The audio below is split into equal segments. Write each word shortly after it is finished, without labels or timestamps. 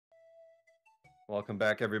Welcome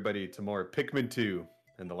back, everybody, to more Pikmin 2.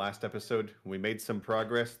 In the last episode, we made some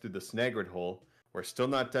progress through the Snagrid hole. We're still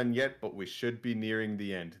not done yet, but we should be nearing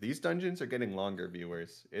the end. These dungeons are getting longer,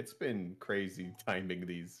 viewers. It's been crazy timing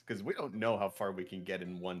these, because we don't know how far we can get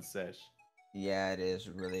in one sesh. Yeah, it is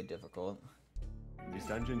really difficult. These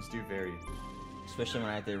dungeons do vary. Especially when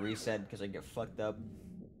I have to reset because I get fucked up.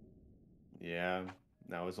 Yeah,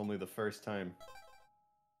 that was only the first time.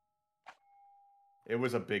 It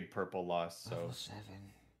was a big purple loss, so... Level 7.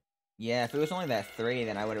 Yeah, if it was only that 3,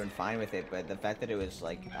 then I would have been fine with it, but the fact that it was,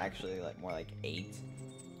 like, actually, like, more like 8.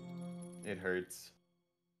 It hurts.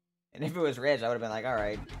 And if it was reds, I would have been like,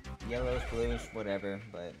 alright, yellows, blues, whatever,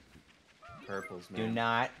 but... Purples, man. Do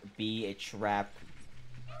not be a trap.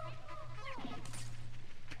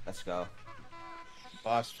 Let's go.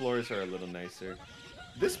 Boss floors are a little nicer.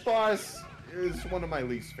 This boss is one of my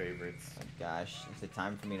least favorites. Oh gosh, is it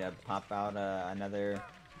time for me to pop out another...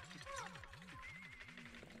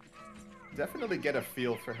 Definitely get a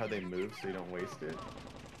feel for how they move so you don't waste it.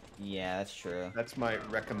 Yeah, that's true. That's my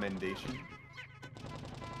recommendation.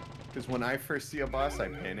 Because when I first see a boss, I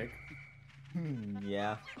panic.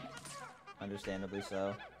 Yeah. Understandably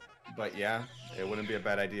so. But yeah, it wouldn't be a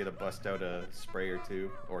bad idea to bust out a spray or two,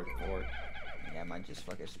 or four. Yeah, I might just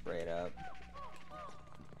fucking spray it up.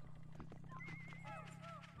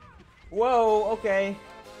 Whoa, okay.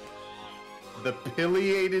 The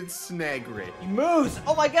pileated Snagrid. He moves!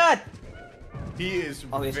 Oh my god! He is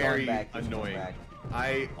He's very going back. He's annoying. going back.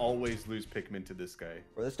 I always lose Pikmin to this guy.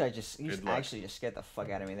 Bro, this guy just, he's Good luck. actually just scared the fuck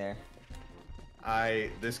out of me there.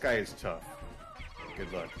 This guy is tough.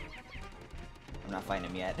 Good luck. I'm not fighting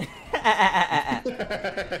him yet.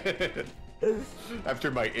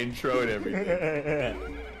 After my intro and everything.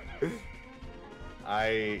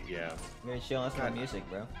 Yeah. You're chilling, listen to my music,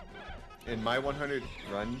 bro. In my 100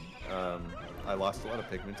 run, I lost a lot of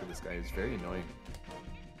Pikmin to this guy. He's very annoying.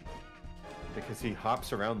 Because he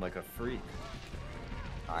hops around like a freak.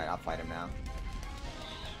 Alright, I'll fight him now.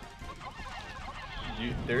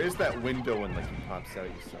 There is that window when like he pops out,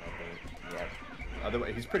 you saw, but Yep.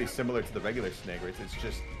 otherwise he's pretty similar to the regular Snagrids. It's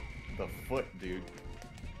just the foot, dude.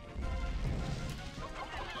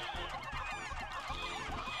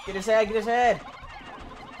 Get his head, get his head!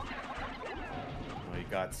 Oh, he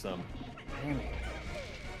got some. Damn it.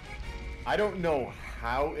 I don't know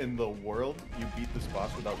how in the world you beat this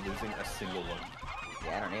boss without losing a single one.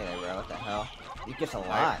 Yeah, I don't either, bro. What the hell? He gets a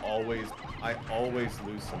I lot. always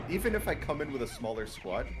lose some. Even if I come in with a smaller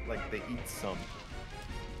squad, like they eat some.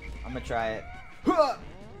 I'm gonna try it.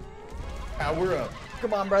 Power up.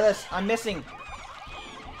 Come on, brothers. I'm missing.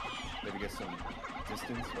 Maybe get some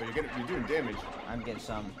distance. Oh, you're doing damage. I'm getting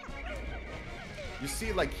some. You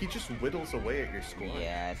see, like he just whittles away at your squad.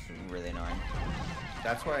 Yeah, it's really annoying.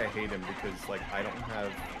 That's why I hate him, because like I don't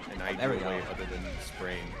have an There we ideal go. way other than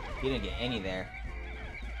spraying. He didn't get any there.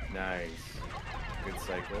 Nice. Good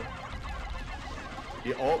cycle.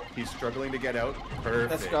 He's struggling to get out.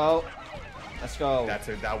 Perfect. Let's go. Let's go.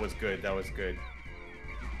 That was good. That was good.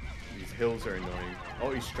 These hills are annoying.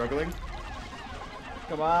 Oh, he's struggling.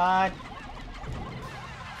 Come on.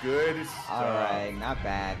 Good stuff. Alright, not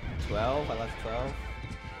bad. 12? I left 12.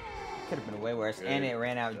 Could have been way worse. Good and it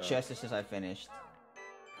ran out stuff. just as soon as I finished.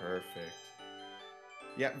 Perfect.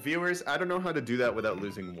 Yeah, viewers, I don't know how to do that without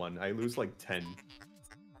losing one. I lose like 10.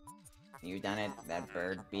 You've done it. That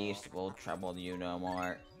bird beast will trouble you no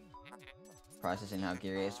more. Processing how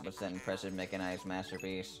curious. What's that impressive mechanized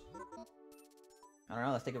masterpiece? I don't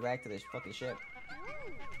know. Let's take it back to this fucking ship.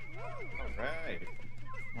 Alright.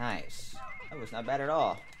 Nice. That was not bad at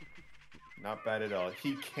all. Not bad at all.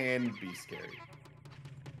 He can be scary.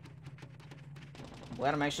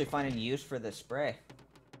 Glad I'm actually finding use for the spray.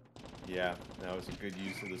 Yeah, that was a good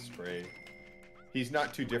use of the spray. He's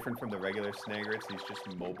not too different from the regular Snagrids, he's just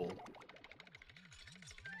mobile.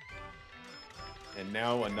 And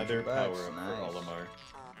now another power Bucks, up nice. for Olimar.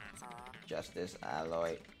 Justice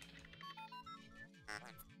alloy.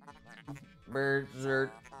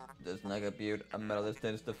 Berserk does not compute. A metalist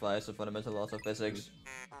tends to defies the fundamental laws of physics.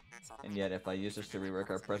 And yet, if I use this to rework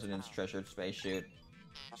our president's treasured spacesuit,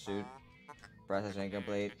 processing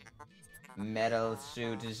complete. Metal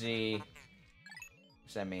suit Z.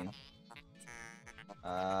 What's that mean?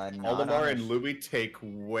 Olimar and Louis take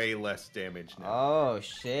way less damage now. Oh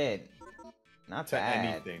shit! Not to bad.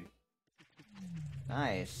 anything.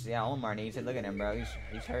 Nice. Yeah, Olimar needs it. Look at him, bro.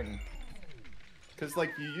 He's hurting. Because,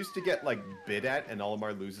 like, you used to get, like, bid at, and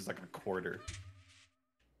Olimar loses, like, a quarter.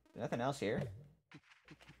 Nothing else here.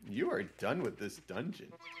 You are done with this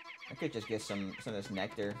dungeon. I could just get some of this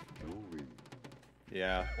nectar.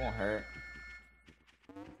 Yeah. Won't hurt.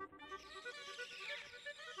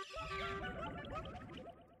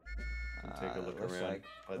 and take a look looks around. Like,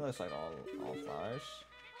 it looks like all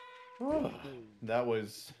flowers. That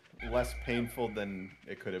was less painful than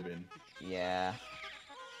it could have been. Yeah.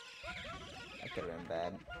 That could have been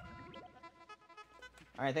bad.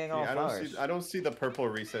 Alright, thank all flowers. I don't see the purple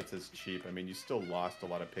resets as cheap. I mean, you still lost a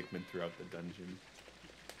lot of Pikmin throughout the dungeon.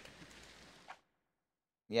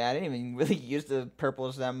 Yeah, I didn't even really use the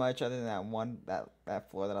purples that much other than that one,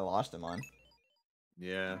 that floor that I lost them on.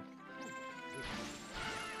 Yeah.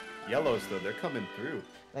 Yellows, though, they're coming through.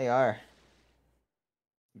 They are.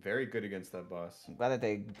 Very good against that boss. I'm glad that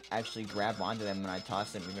they actually grab onto them when I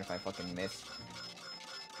toss them, even if I fucking miss.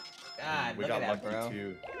 God, we look got at that, lucky bro.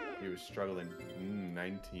 Too. He was struggling.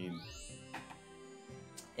 19.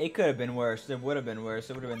 It could have been worse. It would have been worse.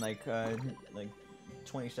 It would have been like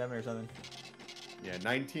 27 or something. Yeah,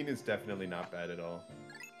 19 is definitely not bad at all.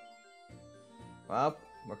 Well,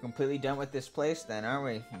 we're completely done with this place then, aren't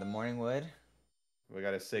we? The Morning Wood. We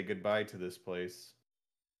gotta say goodbye to this place.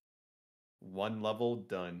 One level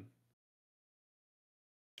done.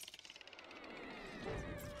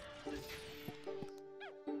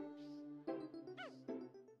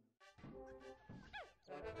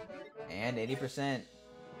 And 80%.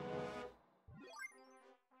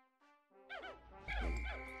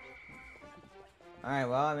 Alright,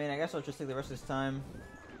 well, I mean, I guess I'll just take the rest of this time.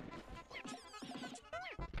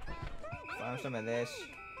 Farm some of this.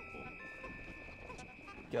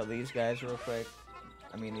 Kill these guys real quick.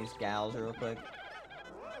 I mean, these gals real quick.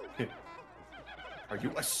 Are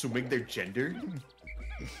you assuming their gender?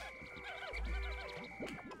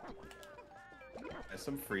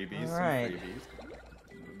 Some freebies, right. Some freebies.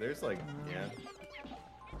 There's like, yeah.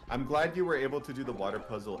 I'm glad you were able to do the water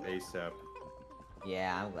puzzle ASAP.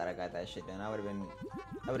 Yeah, I'm glad I got that shit done. I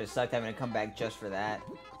would have sucked having to come back just for that.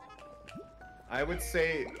 I would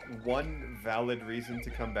say one valid reason to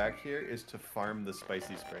come back here is to farm the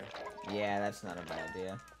spicy spray. Yeah, that's not a bad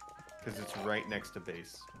idea. Because it's right next to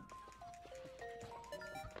base.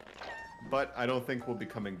 But I don't think we'll be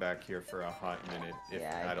coming back here for a hot minute, if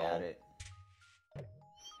at all. It.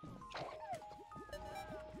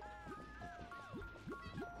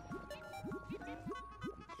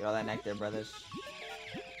 Get all that nectar, brothers.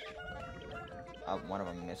 Oh, one of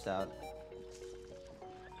them missed out.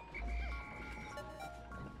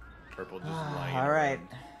 Purple just lying. All right.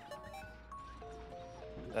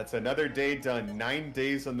 That's another day done. 9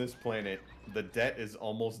 days on this planet. The debt is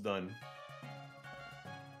almost done.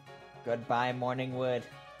 Goodbye, Morning Wood.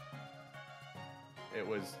 It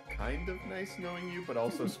was kind of nice knowing you, but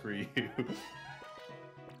also screw you.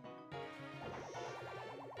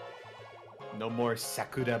 No more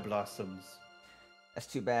Sakura blossoms. That's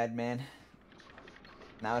too bad, man.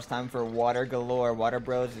 Now it's time for water galore. Water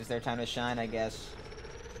Bros, it's their time to shine, I guess.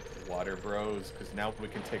 Water Bros, because now we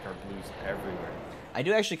can take our blues everywhere. I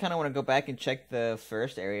do actually kind of want to go back and check the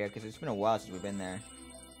first area, because it's been a while since we've been there.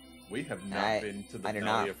 We have not been to the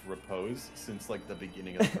Valley of Repose since, like, the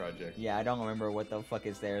beginning of the project. Yeah, I don't remember what the fuck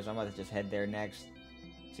is there, so I'm about to just head there next.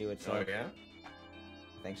 See what's up. Oh, yeah?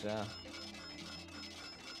 I think so.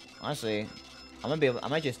 Honestly, I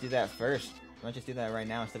might just do that first. I might just do that right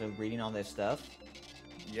now instead of reading all this stuff.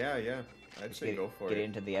 Yeah, yeah. I'd say go for it. Get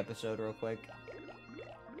into the episode real quick.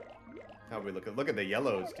 How we look at the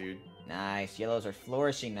yellows, dude. Nice. Yellows are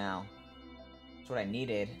flourishing now. That's what I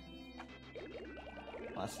needed.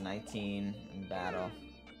 Plus 19 in battle.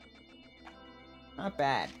 Not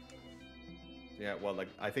bad. Yeah, well, like,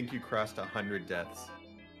 I think you crossed 100 deaths.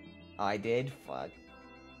 Oh, I did? Fuck.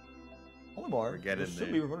 Only more. Get in there.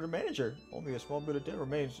 Be the manager. Only a small bit of debt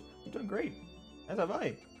remains. You've done great. As have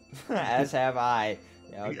I. As have I.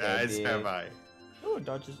 Yeah, okay, As have I. Oh,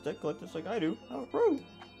 don't just debt collect just like I do. Oh, bro.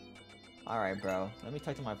 Alright, bro. Let me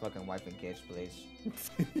talk to my fucking wife and kids, please.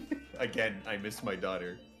 Again, I miss my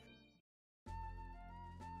daughter.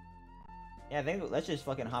 Yeah, I think let's just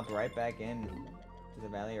fucking hop right back in to the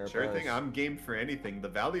Valley of Repose. Sure thing, I'm game for anything. The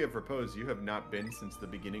Valley of Repose, you have not been since the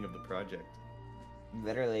beginning of the project.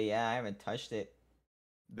 Literally, yeah, I haven't touched it.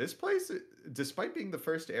 This place, despite being the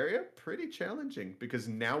first area, pretty challenging because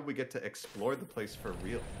now we get to explore the place for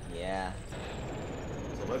real. Yeah.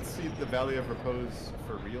 So let's see the Valley of Repose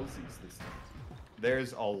for realsies this time.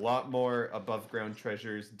 There's a lot more above ground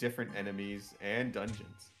treasures, different enemies, and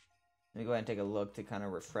dungeons. Let me go ahead and take a look to kind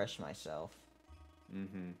of refresh myself.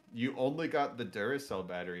 You only got the Duracell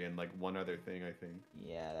battery and like one other thing, I think.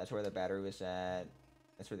 Yeah, that's where the battery was at.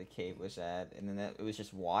 That's where the cave was at. And then it was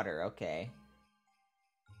just water. Okay.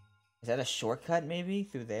 Is that a shortcut maybe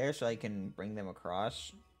through there so I can bring them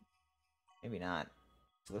across? Maybe not.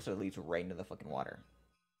 So it looks like it leads right into the fucking water.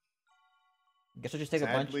 Guess I'll just take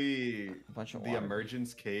Sadly, a bunch of the water.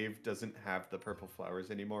 emergence cave doesn't have the purple flowers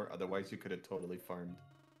anymore. Otherwise, you could have totally farmed.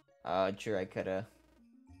 Sure, I coulda.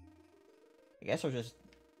 I guess I'll just...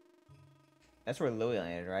 That's where Louis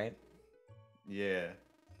landed, right? Yeah.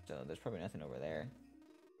 So there's probably nothing over there.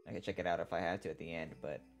 I could check it out if I had to at the end,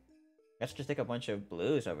 but... I guess I'll just take a bunch of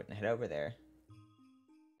blues over and head over there.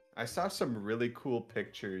 I saw some really cool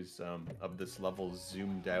pictures of this level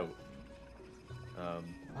zoomed out.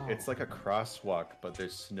 It's like a crosswalk, but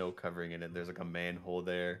there's snow covering in it. There's like a manhole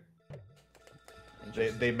there.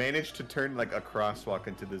 They managed to turn like a crosswalk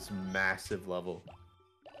into this massive level.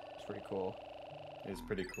 It's pretty cool. It's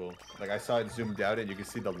pretty cool. Like I saw it zoomed out, and you can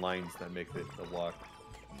see the lines that make the walk.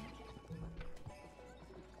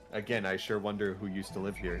 Again, I sure wonder who used to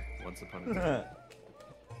live here once upon a time.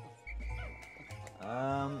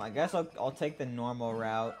 I guess I'll take the normal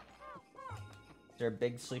route. Is there a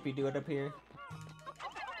big sleepy dude up here?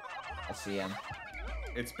 I see him.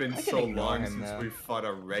 It's been I can so ignore long him, since though. we fought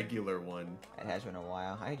a regular one. It has been a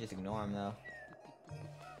while. I could just ignore him though.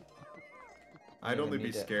 I'd don't only even be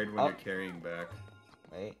need to- scared when Oh. you're carrying back.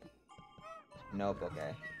 Wait. Nope,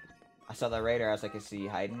 okay. I saw the radar, I was like, is he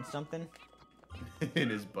hiding something? In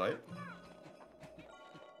his butt.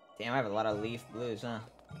 Damn, I have a lot of leaf blues, huh?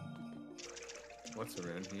 What's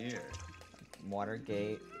around here?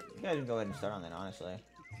 Watergate. You guys can go ahead and start on that, honestly.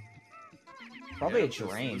 Probably Yeah, a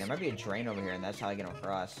drain. this- There might be a drain over here, and that's how I get him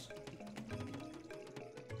across.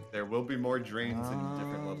 There will be more drains in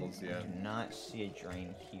different levels, yeah. I do not see a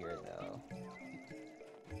drain here, though.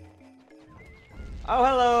 Oh,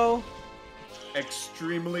 hello!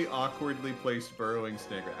 Extremely awkwardly placed burrowing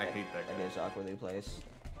snagger. I hate that That guy. is awkwardly placed.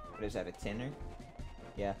 What is that, a tinner?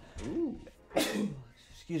 Yeah. Ooh.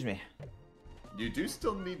 Excuse me. You do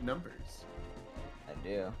still need numbers. I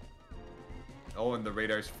do. Oh, and the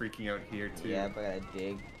radar's freaking out here too. Yeah, but I gotta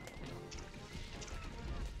dig.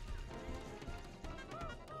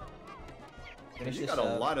 Finish You this got a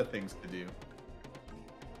up. lot of things to do.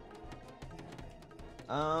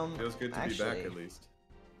 Feels good to be back actually, at least.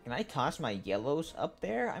 Can I toss my yellows up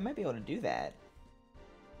there? I might be able to do that.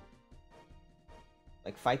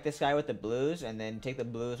 Like, fight this guy with the blues, and then take the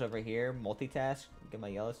blues over here, multitask, get my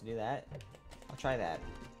yellows to do that. I'll try that.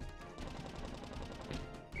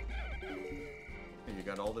 Hey, you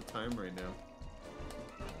got all the time right now.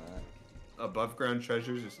 Uh, Above ground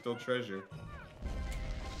treasures is still treasure.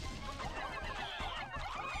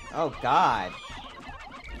 oh, God.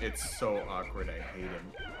 It's so awkward, I hate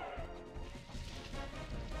him.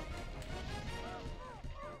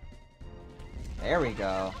 There we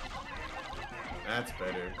go. That's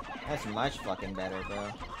better. That's much fucking better, bro.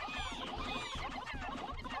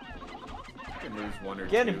 You can lose one or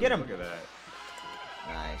Get two. him, get him. Look at that.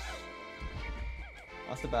 Nice.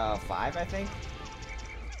 Lost about 5, I think.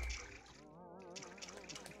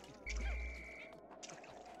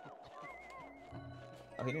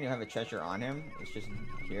 Oh, he didn't even have a treasure on him. It's just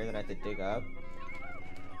here that I have to dig up.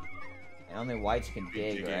 And only whites can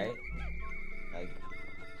dig, digging. right? Like,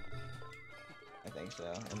 I think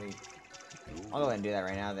so. I'll go ahead and do that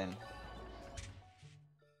right now then.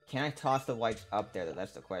 Can I toss the whites up there though?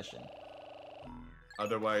 That's the question.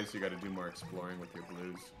 Otherwise, you gotta do more exploring with your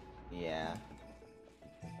blues. Yeah.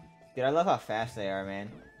 Dude, I love how fast they are, man.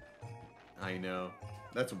 I know.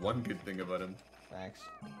 That's one good thing about him. Facts.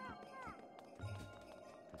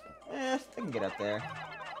 I can get up there.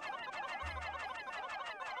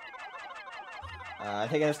 I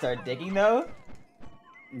think I gotta start digging though.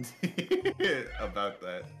 About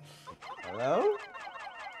that. Hello?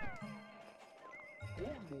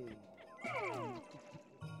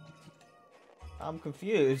 I'm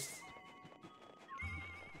confused.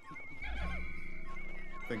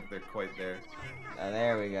 I think they're quite there. Oh,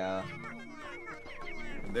 there we go.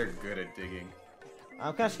 They're good at digging.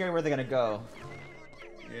 I'm kind of scared where they're gonna go.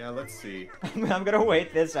 Yeah, let's see. I'm gonna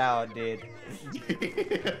wait this out, dude.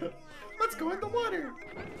 Let's go in the water.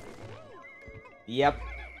 Yep.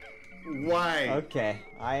 Why? Okay.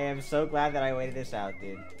 I am so glad that I waited this out,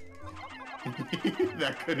 dude.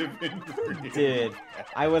 That could have been pretty Dude,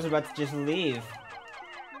 I was about to just leave.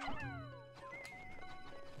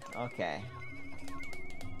 Okay.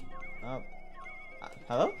 Oh.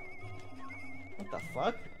 Hello? What the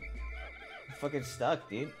fuck? I'm fucking stuck,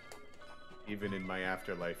 dude. Even in my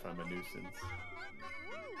afterlife, I'm a nuisance.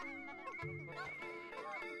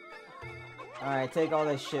 Alright, take all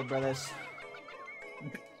this shit, brothers.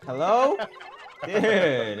 Hello?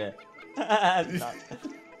 Dude!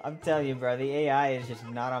 I'm telling you, bro, the AI is just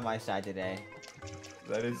not on my side today.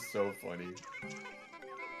 That is so funny.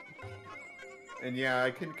 And yeah, I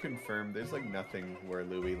can confirm there's like nothing where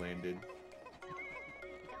Louis landed.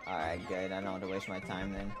 Alright, good. I don't have to waste my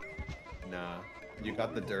time then. Nah. You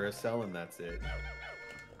got the Duracell and that's it.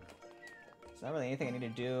 There's not really anything I need to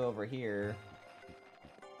do over here.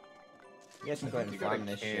 You guys can go ahead and You got farm a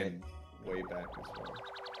this can shit. way back as well.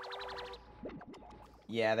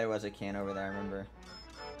 Yeah, there was a can over there, I remember.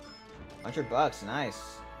 $100, nice.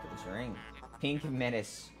 For this ring. Pink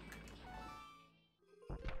Menace.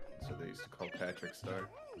 So they used to call Patrick Star.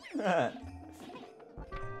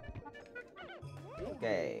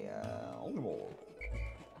 Okay,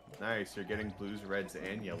 Nice, you're getting blues, reds,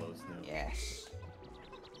 and yellows now. yes.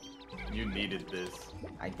 You needed this.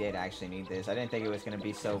 I did actually need this. I didn't think it was gonna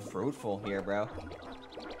be so fruitful here, bro.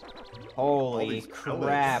 Holy these crap.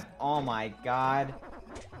 pellets. Oh my god.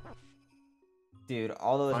 Dude,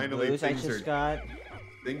 all those Finally, blues I things just are- got.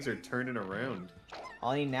 Things are turning around.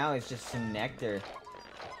 All I need now is just some nectar.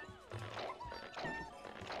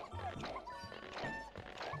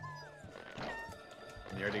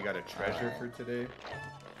 And you already got a treasure for today?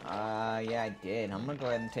 Yeah, I did. I'm gonna go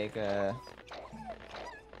ahead and take a...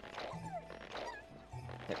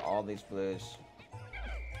 Hit all these blues.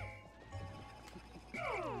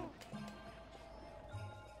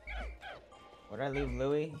 Where did I leave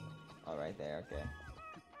Louis? Oh, right there, okay.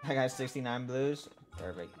 I got 69 blues.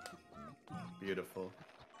 Perfect. Beautiful.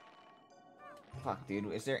 Fuck,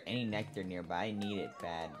 dude. Is there any nectar nearby? I need it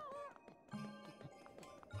bad.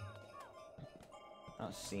 I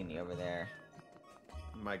don't see any over there.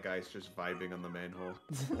 My guy's just vibing on the manhole.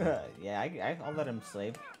 Yeah, I'll let him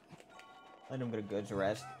sleep. Let him get a good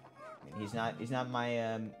rest. I mean, he's not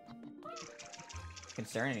my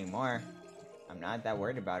concern anymore. I'm not that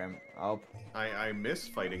worried about him. Oh, I miss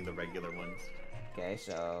fighting the regular ones. okay,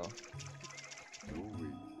 so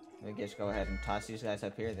we just go ahead and toss these guys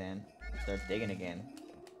up here then. Start digging again.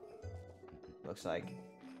 Looks like.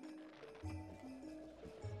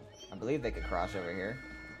 I believe they could cross over here.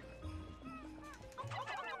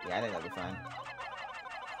 Yeah, I think that'll be fine.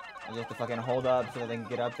 I just have to fucking hold up so they can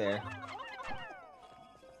get up there.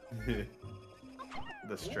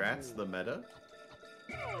 The strats, the meta?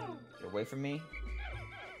 Get away from me.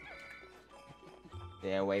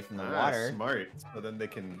 Stay away from the water. Smart. So then they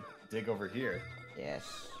can dig over here.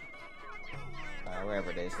 Yes. Wherever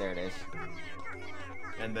it is, there it is.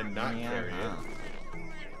 And then not carry it.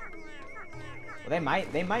 Well,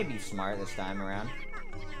 they might be smart this time around.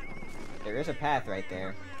 There is a path right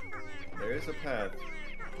there. There is a path.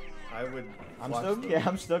 I would.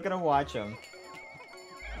 I'm still gonna watch them.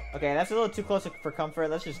 Okay, that's a little too close for comfort.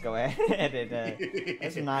 Let's just go ahead and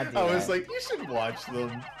let's not do that. I was like, you should watch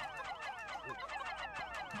them.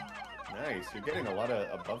 Nice, you're getting a lot of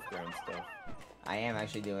above ground stuff. I am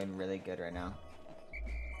actually doing really good right now.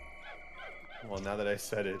 Well, now that I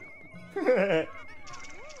said it.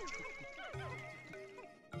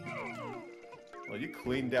 Well, you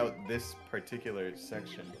cleaned out this particular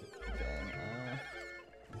section. Okay,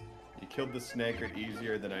 You killed the snagger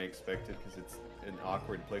easier than I expected because it's an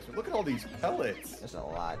awkward place. Look at all these pellets! there's a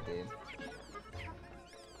lot, dude.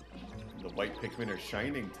 The white Pikmin are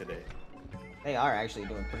shining today. They are actually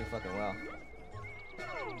doing pretty fucking well.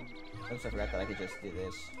 Oops, I forgot that I could just do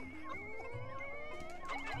this.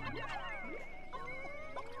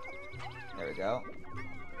 There we go.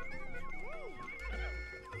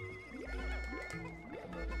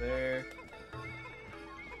 Come up there.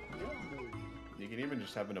 You can even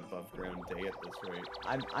just have an above ground day at this rate.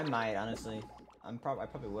 I might, honestly. I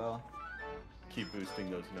probably will. Keep boosting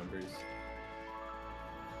those numbers.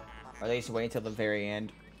 Or at least wait until the very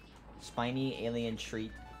end. Spiny alien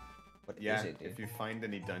treat. What is Yeah, it, dude? if you find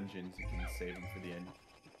any dungeons, you can save them for the end.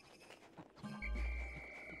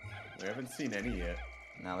 We haven't seen any yet.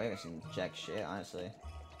 No, we haven't seen jack shit, honestly.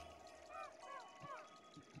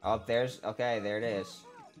 Oh, okay, there it is.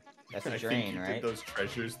 That's a I drain, think you right? did those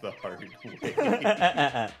treasures the hard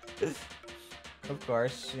way. Of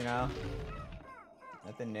course, you know.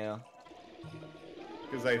 Nothing new.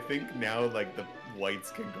 Because I think now, like, the whites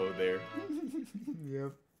can go there.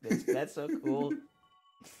 Yep. That's so cool.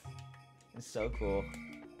 It's so cool.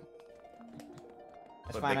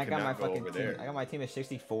 That's But fine. they I got my cannot go fucking over team. there. I got my team of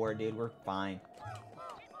 64, dude. We're fine.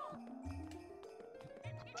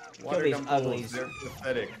 Water these dump pools, uglies. they're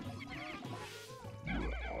pathetic.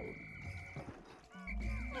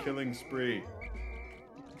 Killing spree.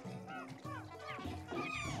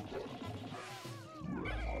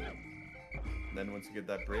 Then once you get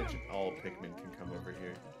that bridge, all Pikmin can come over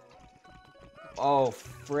here. Oh,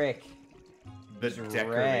 frick. The It's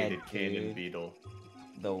decorated red, cannon dude. beetle.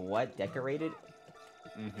 The what? Decorated?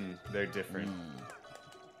 Mm-hmm. They're different.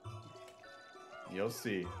 You'll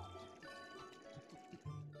see.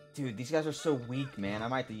 Dude, these guys are so weak, man. I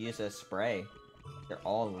might have to use a spray. They're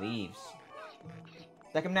all leaves.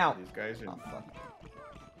 Deck him now. These guys are... Oh, fuck.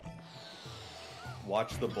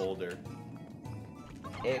 Watch the boulder.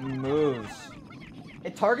 It moves.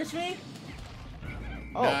 It targets me?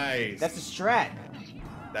 Oh, Nice. that's a strat.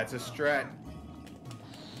 That's a strat.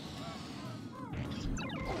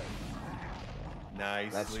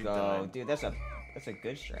 Nicely Let's go. done. Dude, that's a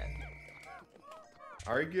good strat.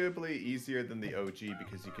 Arguably easier than the OG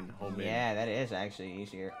because you can home in. Yeah, that is actually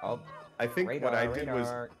easier. Oh, I think radar, what I did was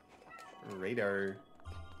radar. radar.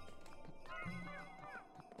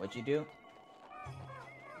 What'd you do?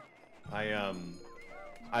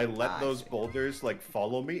 I let those see. boulders like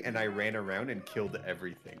follow me, and I ran around and killed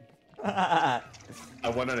everything. That's I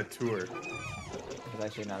went on a tour.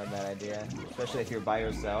 actually not a bad idea, especially if you're by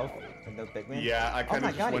yourself with no Pikmin. Yeah, I kind my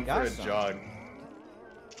of just God, he went for got a some. jog.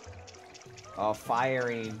 Oh,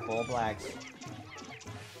 fiery bull blacks.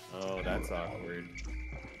 Oh, that's awkward.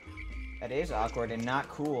 That is awkward and not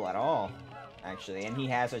cool at all, actually. And he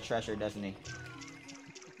has a treasure, doesn't he?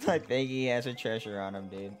 I think he has a treasure on him,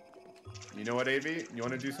 dude. You know what, AV? You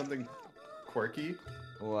want to do something quirky?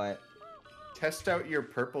 What? Test out your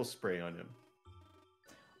purple spray on him.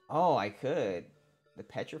 Oh, I could. The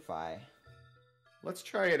petrify. Let's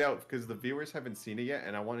try it out because the viewers haven't seen it yet,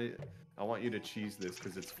 and I want you to cheese this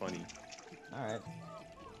because it's funny. All right.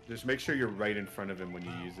 Just make sure you're right in front of him when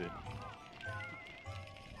you use it.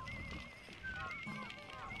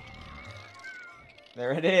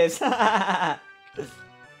 There it is.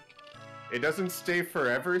 It doesn't stay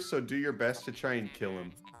forever, so do your best to try and kill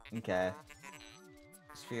him. Okay.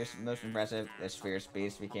 Sphere's most impressive. The Sphere's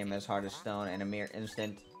beast became as hard as stone in a mere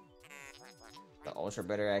instant. The ultra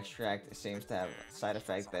bitter extract seems to have a side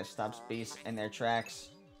effect that stops beasts in their tracks.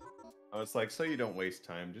 Oh, it's like, so you don't waste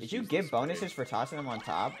time. Just Did you use give the spray. bonuses for tossing them on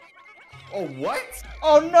top? Oh, what?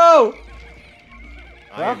 Oh no!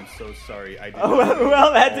 I am so sorry. I did Oh, not do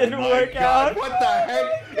well, that. that didn't my work God, out. What the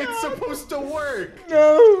heck? It's supposed to work.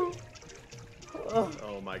 No!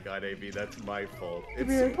 Oh my God, AB, that's my fault.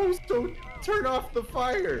 It's supposed to turn off the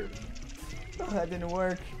fire. Oh, that didn't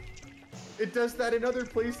work. It does that in other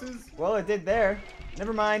places. Well, it did there.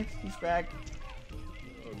 Never mind. He's back.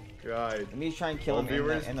 Oh God. Let me try and kill Well, him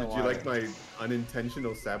viewers, in the did water. you like my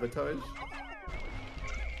unintentional sabotage?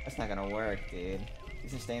 That's not gonna work, dude. He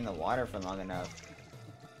doesn't stay in the water for long enough.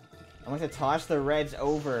 I'm going to toss the reds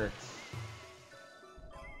over.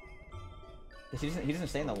 He doesn't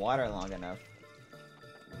stay in the water long enough.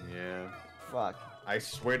 Yeah. Fuck. I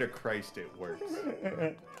swear to Christ it works.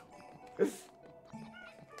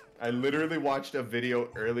 I literally watched a video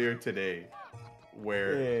earlier today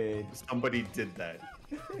where somebody did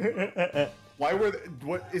that. Why were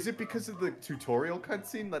what is it because of the tutorial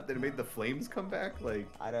cutscene that they made the flames come back? Like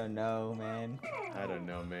I don't know, man. I don't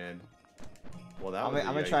know, man. Well, that I'm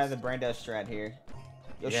gonna try the Brando strat here.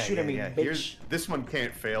 Yo, shoot at me, bitch. This one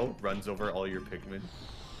can't fail. Runs over all your Pikmin.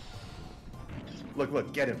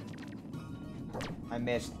 Look, get him. I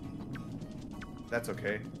missed. That's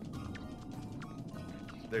okay.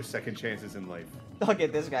 There's second chances in life. Look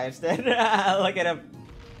at this guy instead. Look at him.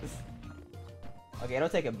 Okay, it'll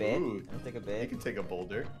take a bit. Ooh, It'll take a You bit. can take a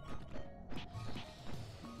boulder.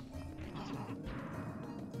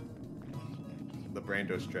 The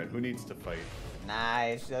Brando strat. Who needs to fight?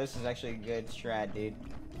 Nice. This is actually a good strat, dude.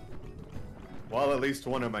 Well, at least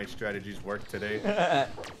one of my strategies worked today.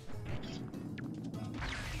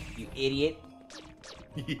 You idiot.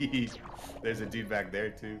 There's a dude back there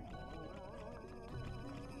too.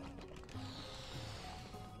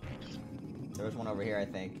 There was one over here, I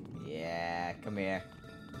think. Yeah, come here.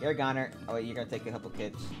 You're a goner. Oh wait, you're gonna take a couple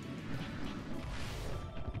kits.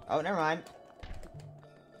 Oh, never mind.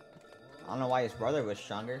 I don't know why his brother was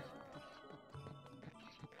stronger.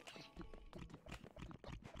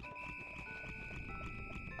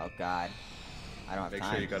 Oh God, I don't have Make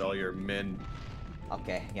time. sure you got all your men.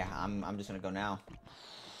 Okay, yeah, I'm just gonna go now.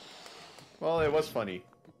 Well, it was funny.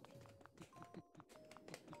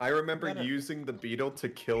 I remember Gotta- using the beetle to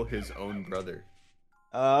kill his own brother.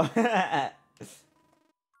 Oh, damn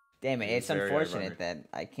it! It's It's very unfortunate ironic. that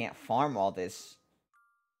I can't farm all this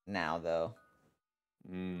now, though.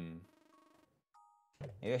 Mm.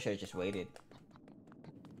 Maybe I should have just waited.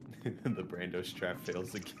 The Brando strap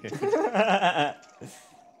fails again.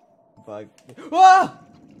 Fuck. Ah!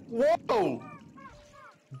 Whoa!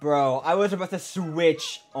 Bro, I was about to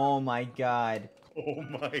switch. Oh my God. Oh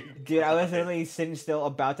my Dude, I was God. literally sitting still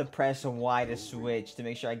about to press Y to switch to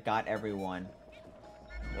make sure I got everyone.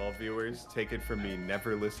 Well, viewers, take it from me.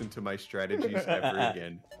 Never listen to my strategies ever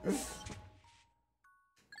again.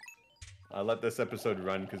 I let this episode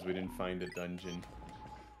run because we didn't find a dungeon.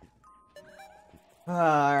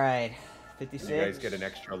 Alright. 56. You guys get an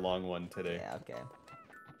extra long one today. Yeah, okay.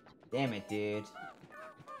 Damn it, dude.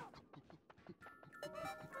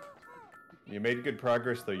 You made good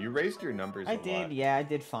progress, though. You raised your numbers a lot. I did, yeah, I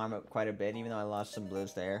did farm up quite a bit, even though I lost some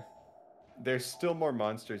blues there. There's still more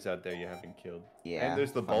monsters out there you haven't killed. Yeah. And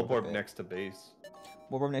there's the farm up a Bulborb bit. next to base.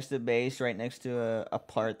 Bulborb next to the base, right next to a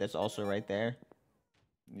part that's also right there.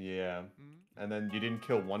 Yeah. And then you didn't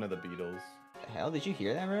kill one of the beetles. The hell, did you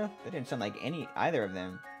hear that, bro? That didn't sound like either of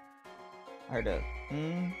them. I heard a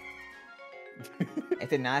It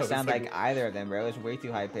did not sound like either of them, bro. It was way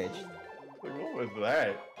too high pitched. What was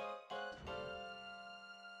that?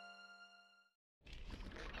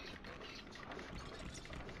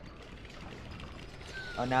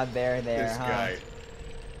 Oh, now they're there, This huh? guy.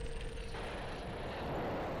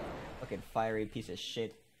 Fucking fiery piece of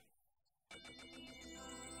shit.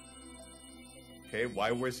 Okay,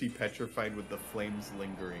 why was he petrified with the flames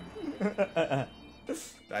lingering?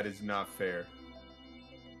 That is not fair.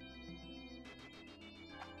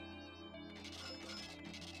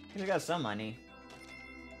 He's got some money.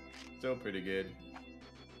 Still pretty good.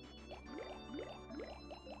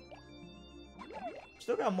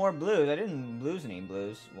 Still got more blues. I didn't lose any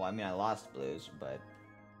blues. Well, I mean, I lost blues, but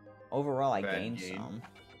overall, I gained some.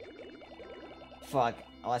 Fuck,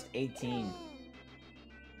 I lost 18.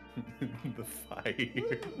 The fire.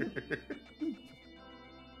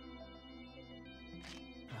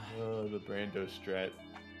 Oh, the Brando Strat.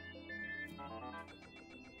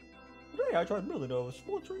 Today, I tried building a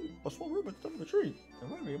small room at the top of the tree. It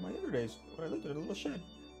reminded me of my younger days when I lived in a little shed.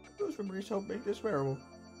 Those memories helped make this bearable.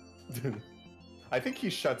 I think he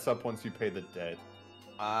shuts up once you pay the debt.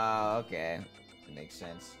 Ah, okay. That makes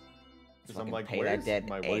sense. Because I'm like, pay where's that debt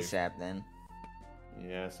my wife? ASAP then.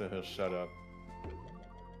 Yeah, so he'll shut up.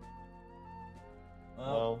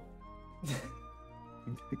 Well.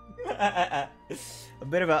 A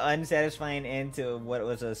bit of an unsatisfying end to what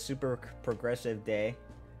was a super progressive day.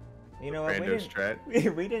 You know what? We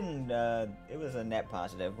didn't. It was a net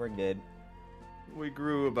positive. We're good. We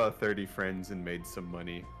grew about 30 friends and made some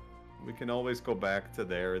money. We can always go back to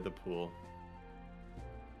there or the pool.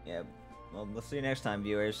 Yeah. Well, we'll see you next time,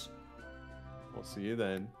 viewers. We'll see you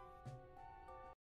then.